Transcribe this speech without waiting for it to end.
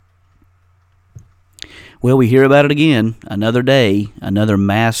Well, we hear about it again. Another day, another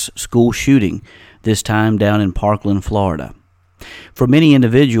mass school shooting, this time down in Parkland, Florida. For many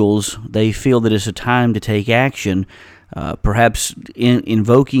individuals, they feel that it's a time to take action, perhaps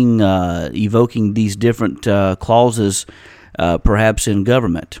evoking these different clauses, perhaps in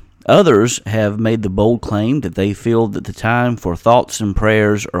government. Others have made the bold claim that they feel that the time for thoughts and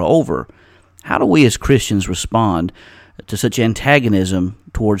prayers are over. How do we as Christians respond to such antagonism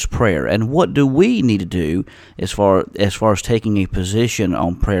towards prayer, and what do we need to do as far as taking a position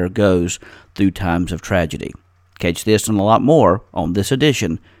on prayer goes through times of tragedy? Catch this and a lot more on this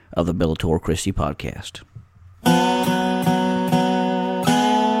edition of the Bellator Christi Podcast.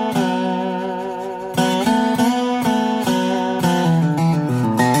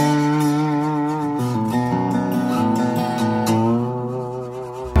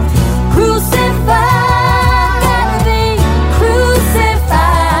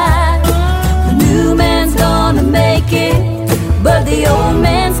 The old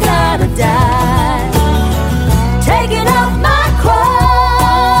man's gotta die. Taking up my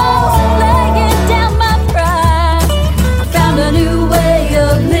cross, laying down my pride. I found a new way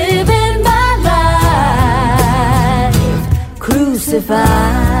of living my life.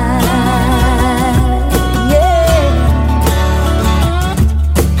 Crucified, yeah.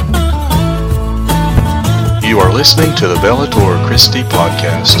 You are listening to the Bellator Christi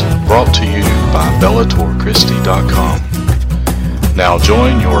Podcast, brought to you by BellatorChristi.com. Now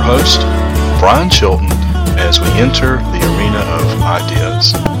join your host, Brian Chilton, as we enter the arena of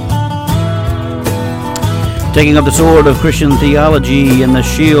ideas. Taking up the sword of Christian theology and the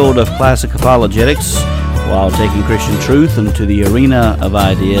shield of classic apologetics, while taking Christian truth into the arena of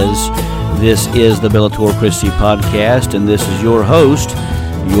ideas, this is the Bellator Christi Podcast, and this is your host,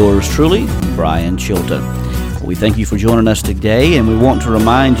 yours truly, Brian Chilton. We thank you for joining us today, and we want to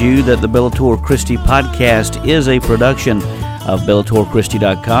remind you that the Bellator Christi Podcast is a production of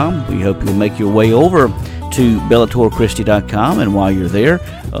BellatorChristi.com. We hope you'll make your way over to BellatorChristi.com, and while you're there,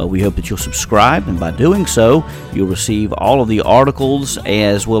 we hope that you'll subscribe, and by doing so, you'll receive all of the articles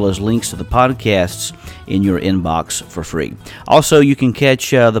as well as links to the podcasts in your inbox for free. Also, you can catch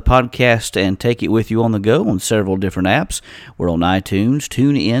the podcast and take it with you on the go on several different apps. We're on iTunes,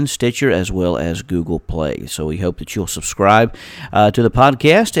 TuneIn, Stitcher, as well as Google Play. So we hope that you'll subscribe to the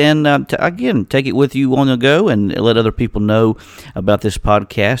podcast and, again, take it with you on the go and let other people know about this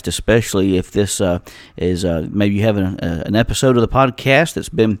podcast, especially if this is maybe you have an episode of the podcast that's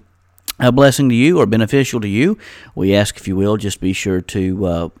been a blessing to you or beneficial to you. We ask, if you will, just be sure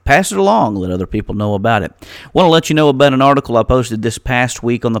to pass it along, let other people know about it. I want to let you know about an article I posted this past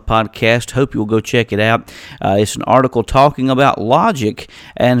week on the podcast. Hope you'll go check it out. It's an article talking about logic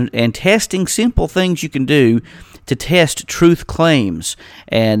and testing simple things you can do to test truth claims.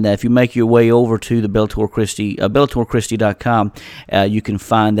 And if you make your way over to the BellatorChristi.com, you can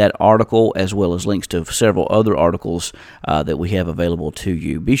find that article as well as links to several other articles that we have available to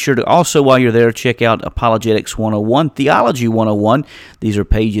you. Be sure to also, while you're there, check out Apologetics 101, Theology 101. These are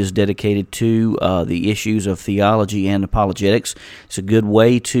pages dedicated to the issues of theology and apologetics. It's a good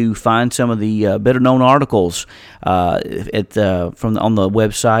way to find some of the better-known articles on the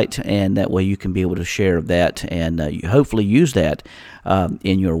website, and that way you can be able to share that and you hopefully use that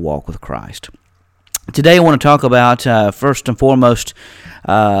in your walk with Christ. Today I want to talk about, first and foremost,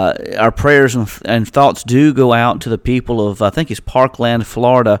 our prayers and thoughts do go out to the people of, I think it's Parkland,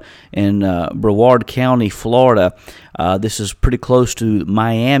 Florida, in Broward County, Florida. This is pretty close to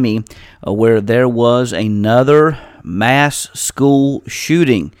Miami, where there was another mass school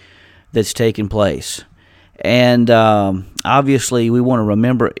shooting that's taken place. And obviously we want to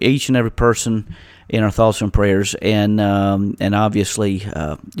remember each and every person in our thoughts and prayers, and obviously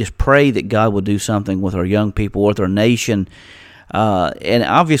just pray that God will do something with our young people, with our nation. And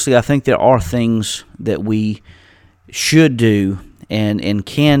obviously I think there are things that we should do and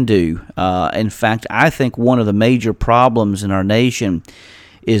can do. In fact, I think one of the major problems in our nation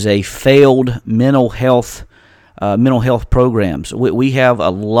is a failed mental health programs. We have a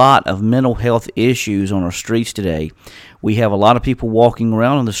lot of mental health issues on our streets today. We have a lot of people walking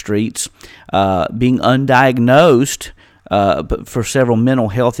around on the streets being undiagnosed for several mental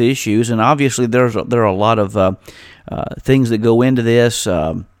health issues, and obviously there are a lot of things that go into this.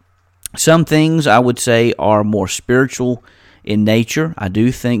 Some things I would say are more spiritual in nature. I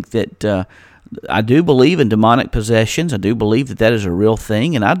do think that I do believe in demonic possessions. I do believe that is a real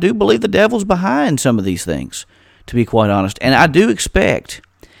thing, and I do believe the devil's behind some of these things, to be quite honest. And I do expect,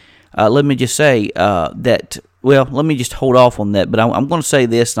 let me just say, that well, let me just hold off on that, but I'm going to say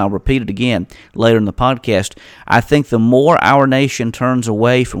this, and I'll repeat it again later in the podcast. I think the more our nation turns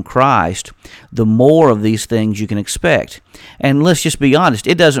away from Christ, the more of these things you can expect. And let's just be honest,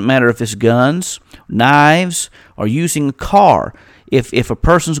 it doesn't matter if it's guns, knives, or using a car. If a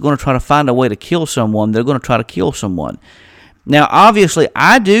person's going to try to find a way to kill someone, they're going to try to kill someone. Now, obviously,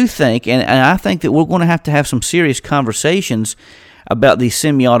 I do think, and I think that we're going to have some serious conversations about these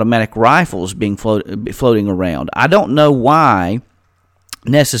semi-automatic rifles being floating around. I don't know why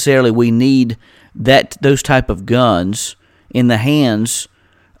necessarily we need those type of guns in the hands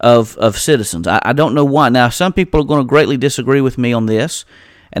of citizens. I don't know why. Now, some people are going to greatly disagree with me on this,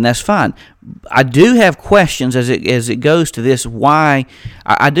 and that's fine. I do have questions as it goes to this. Why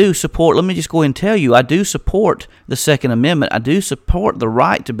I do support. Let me just go ahead and tell you, I do support the Second Amendment. I do support the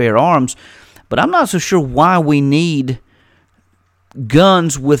right to bear arms, but I'm not so sure why we need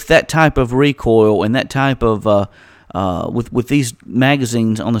guns with that type of recoil and that type of with these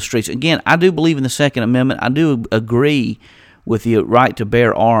magazines on the streets. Again, I do believe in the Second Amendment. I do agree with the right to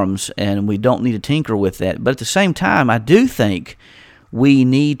bear arms, and we don't need to tinker with that. But at the same time, I do think we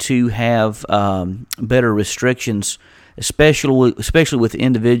need to have better restrictions, especially with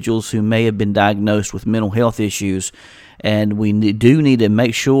individuals who may have been diagnosed with mental health issues. And we do need to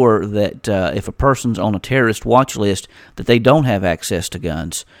make sure that if a person's on a terrorist watch list, that they don't have access to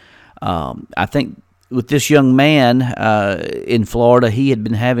guns. I think with this young man in Florida, he had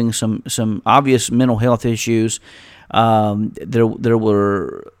been having some obvious mental health issues. There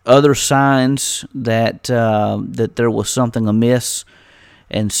were other signs that there was something amiss,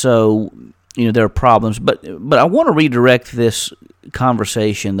 and so there are problems. But I want to redirect this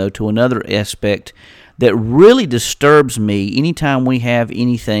conversation though to another aspect that really disturbs me anytime we have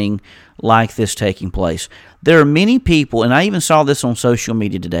anything like this taking place. There are many people, and I even saw this on social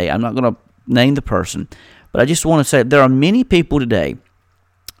media today. I'm not going to name the person, but I just want to say there are many people today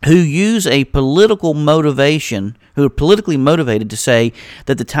who use a political motivation, who are politically motivated to say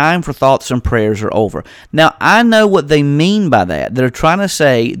that the time for thoughts and prayers are over. Now, I know what they mean by that. They're trying to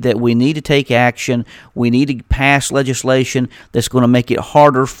say that we need to take action, we need to pass legislation that's going to make it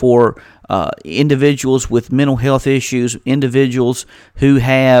harder for individuals with mental health issues, individuals who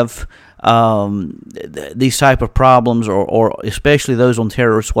have these type of problems, or especially those on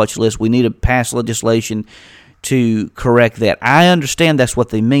terrorist watch lists. We need to pass legislation to correct that. I understand that's what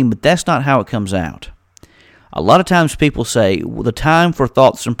they mean, but that's not how it comes out. A lot of times people say, well, the time for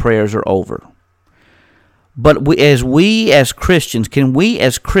thoughts and prayers are over. But we as Christians, we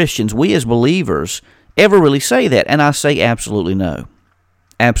as believers, ever really say that? And I say absolutely no.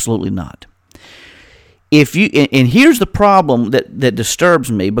 Absolutely not. And here's the problem that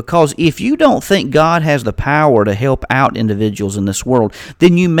disturbs me, because if you don't think God has the power to help out individuals in this world,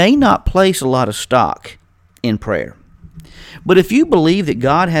 then you may not place a lot of stock in prayer. But if you believe that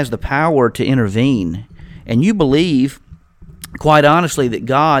God has the power to intervene, and you believe, quite honestly, that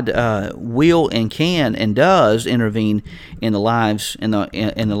God will and can and does intervene in the lives in the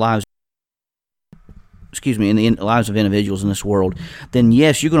lives of individuals in this world, then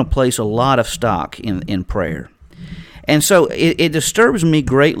yes, you're going to place a lot of stock in prayer. And so it disturbs me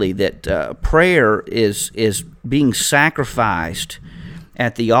greatly that prayer is being sacrificed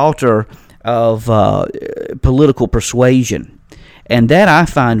at the altar of political persuasion, and that I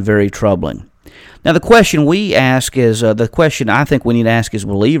find very troubling. Now, the question we ask is, the question I think we need to ask as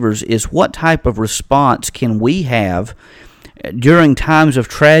believers is, what type of response can we have during times of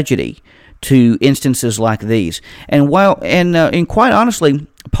tragedy to instances like these? And quite honestly,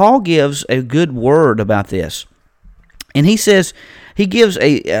 Paul gives a good word about this, and he gives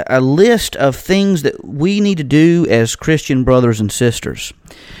a list of things that we need to do as Christian brothers and sisters.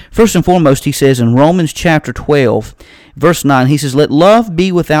 First and foremost, he says in Romans chapter 12, verse 9, he says, "Let love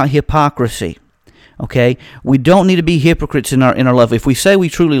be without hypocrisy." Okay, we don't need to be hypocrites in our love. If we say we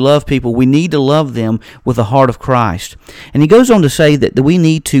truly love people, we need to love them with the heart of Christ. And he goes on to say that we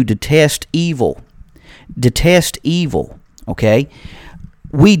need to detest evil. Detest evil. Okay,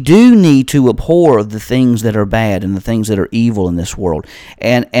 we do need to abhor the things that are bad and the things that are evil in this world.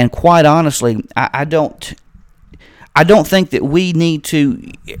 And quite honestly, I don't think that we need to.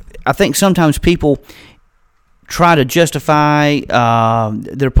 I think sometimes people try to justify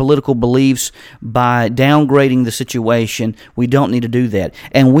their political beliefs by downgrading the situation. We don't need to do that,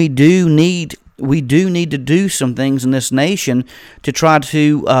 and we do need to do some things in this nation to try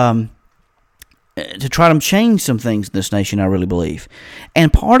to change some things in this nation. I really believe,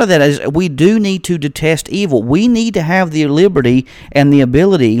 and part of that is we do need to detest evil. We need to have the liberty and the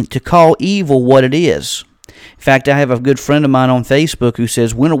ability to call evil what it is. In fact, I have a good friend of mine on Facebook who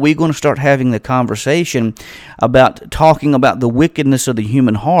says, when are we going to start having the conversation about talking about the wickedness of the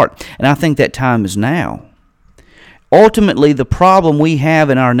human heart? And I think that time is now. Ultimately, the problem we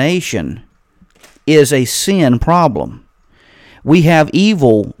have in our nation is a sin problem. We have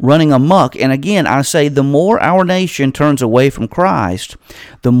evil running amok. And again, I say the more our nation turns away from Christ,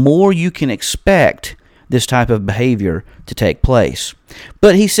 the more you can expect this type of behavior to take place.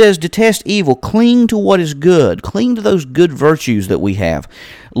 But he says, detest evil, cling to what is good, cling to those good virtues that we have.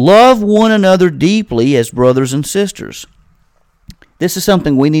 Love one another deeply as brothers and sisters. This is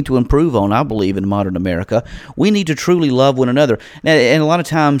something we need to improve on, I believe, in modern America. We need to truly love one another. Now, and a lot of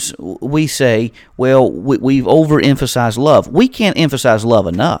times we say, well, we've overemphasized love. We can't emphasize love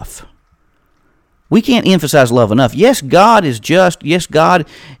enough. We can't emphasize love enough. Yes, God is just. Yes, God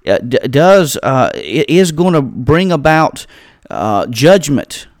is going to bring about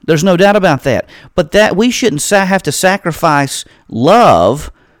judgment. There's no doubt about that. But that we shouldn't have to sacrifice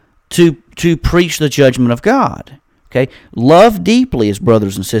love to preach the judgment of God. Okay, love deeply as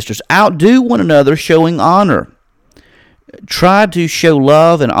brothers and sisters. Outdo one another, showing honor. Try to show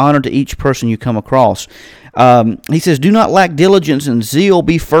love and honor to each person you come across. He says, do not lack diligence and zeal.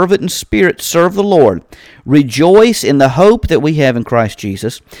 Be fervent in spirit. Serve the Lord. Rejoice in the hope that we have in Christ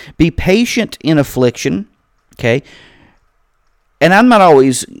Jesus. Be patient in affliction. Okay, and I'm not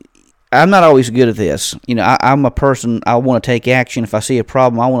always good at this. You know, I'm a person, I want to take action. If I see a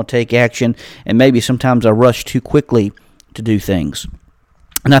problem, I want to take action. And maybe sometimes I rush too quickly to do things.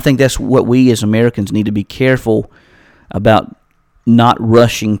 And I think that's what we as Americans need to be careful about, not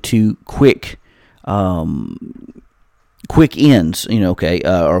rushing to quick ends,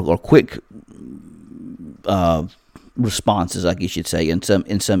 or quick responses, I guess you'd say,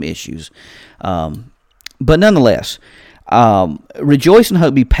 in some issues. But nonetheless, rejoice in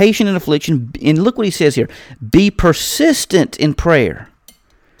hope, be patient in affliction, and look what he says here, be persistent in prayer.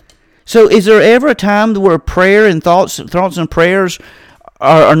 So is there ever a time where prayer and thoughts and prayers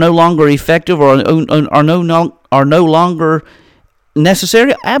are no longer effective or are no longer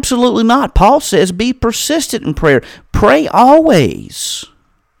necessary? Absolutely not. Paul says be persistent in prayer. Pray always.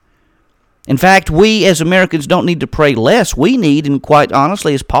 In fact, we as Americans don't need to pray less. We need, and quite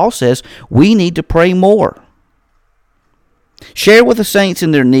honestly, as Paul says, we need to pray more. Share with the saints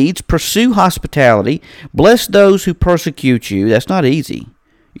in their needs. Pursue hospitality. Bless those who persecute you. That's not easy.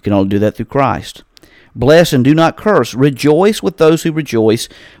 You can only do that through Christ. Bless and do not curse. Rejoice with those who rejoice.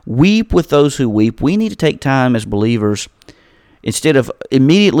 Weep with those who weep. We need to take time as believers, instead of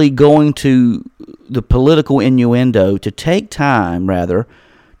immediately going to the political innuendo, to take time, rather,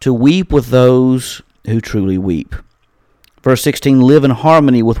 to weep with those who truly weep. Verse 16, live in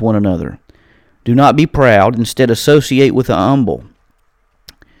harmony with one another. Do not be proud. Instead, associate with the humble.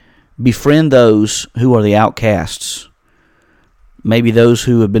 Befriend those who are the outcasts. Maybe those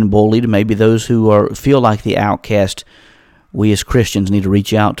who have been bullied, maybe those who feel like the outcast. We as Christians need to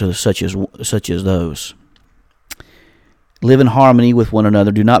reach out to such as those. Live in harmony with one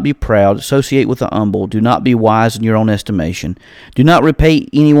another. Do not be proud. Associate with the humble. Do not be wise in your own estimation. Do not repay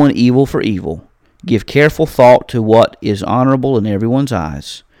anyone evil for evil. Give careful thought to what is honorable in everyone's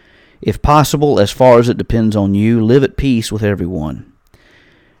eyes. If possible, as far as it depends on you, live at peace with everyone.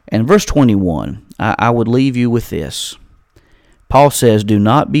 And verse 21, I would leave you with this. Paul says, do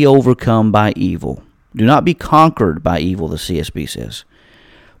not be overcome by evil. Do not be conquered by evil, the CSB says,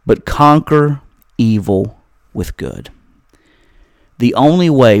 but conquer evil with good. The only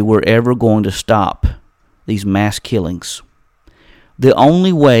way we're ever going to stop these mass killings, the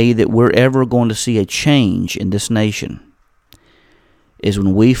only way that we're ever going to see a change in this nation, is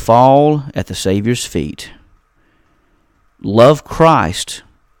when we fall at the Savior's feet, love Christ,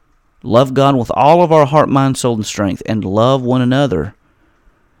 love God with all of our heart, mind, soul, and strength, and love one another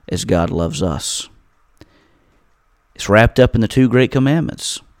as God loves us. It's wrapped up in the two great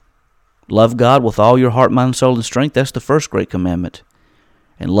commandments. Love God with all your heart, mind, soul, and strength. That's the first great commandment.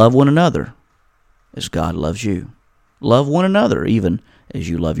 And love one another as God loves you. Love one another even as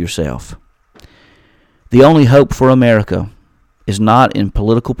you love yourself. The only hope for America is not in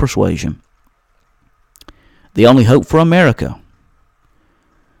political persuasion. The only hope for America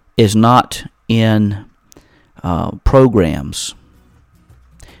is not in programs.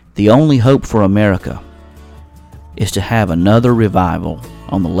 The only hope for America is to have another revival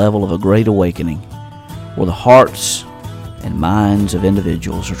on the level of a great awakening, where the hearts and minds of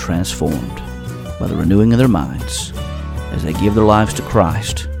individuals are transformed by the renewing of their minds as they give their lives to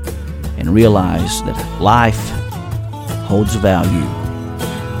Christ and realize that life holds value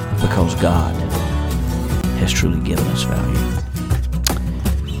because God has truly given us value.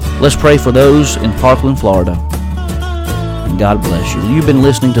 Let's pray for those in Parkland, Florida, and God bless you. You've been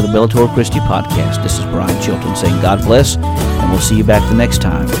listening to the Bellator Christi Podcast. This is Brian Chilton saying God bless, and we'll see you back the next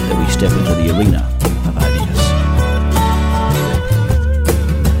time that we step into the arena of ideas.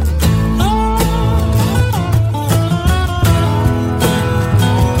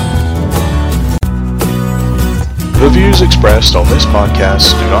 The views expressed on this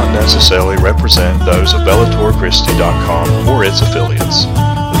podcast do not necessarily represent those of BellatorChristi.com or its affiliates.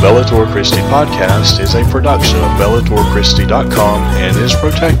 The Bellator Christi Podcast is a production of BellatorChristi.com and is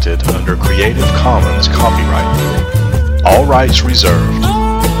protected under Creative Commons copyright. All rights reserved.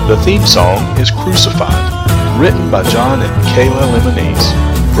 The theme song is Crucified, written by John and Kayla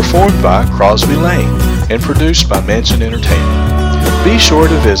Lemonese, performed by Crosby Lane, and produced by Mansion Entertainment. Be sure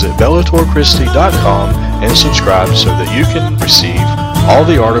to visit BellatorChristi.com and subscribe so that you can receive all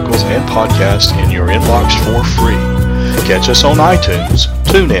the articles and podcasts in your inbox for free. Catch us on iTunes,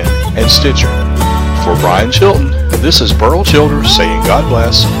 TuneIn, and Stitcher. For Brian Chilton, this is Burl Childers saying God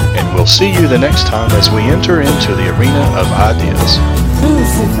bless, and we'll see you the next time as we enter into the arena of ideas.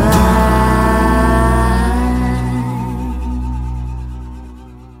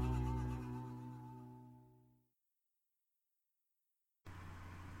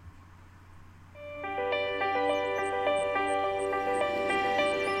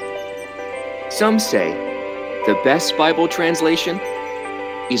 Some say the best Bible translation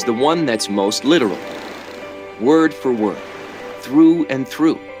is the one that's most literal, word for word, through and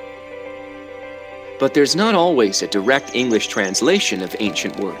through. But there's not always a direct English translation of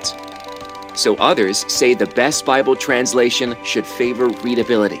ancient words. So others say the best Bible translation should favor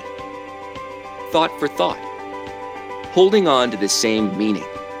readability, thought for thought, holding on to the same meaning.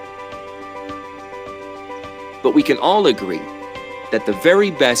 But we can all agree that the very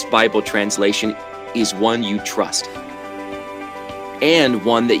best Bible translation is one you trust and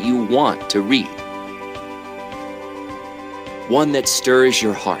one that you want to read. One that stirs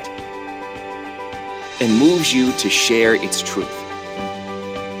your heart and moves you to share its truth.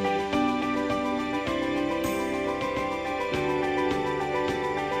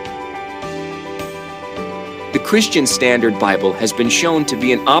 The Christian Standard Bible has been shown to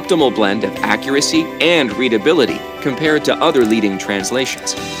be an optimal blend of accuracy and readability compared to other leading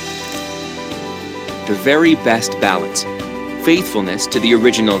translations. The very best balance, faithfulness to the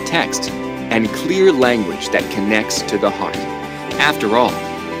original text, and clear language that connects to the heart. After all,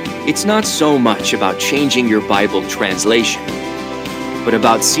 it's not so much about changing your Bible translation, but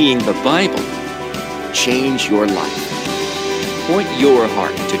about seeing the Bible change your life. Point your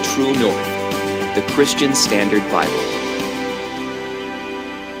heart to true north, the Christian Standard Bible.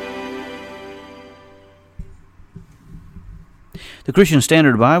 The Christian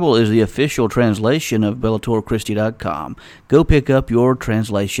Standard Bible is the official translation of BellatorChristi.com. Go pick up your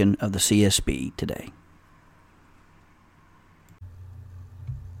translation of the CSB today.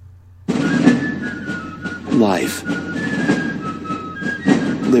 Life,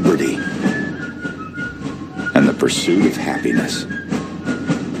 liberty, and the pursuit of happiness.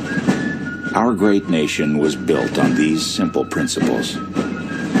 Our great nation was built on these simple principles.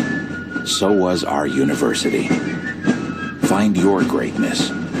 So was our university. Find your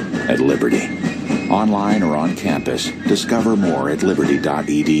greatness at Liberty. Online or on campus, discover more at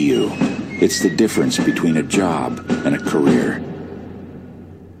liberty.edu. It's the difference between a job and a career.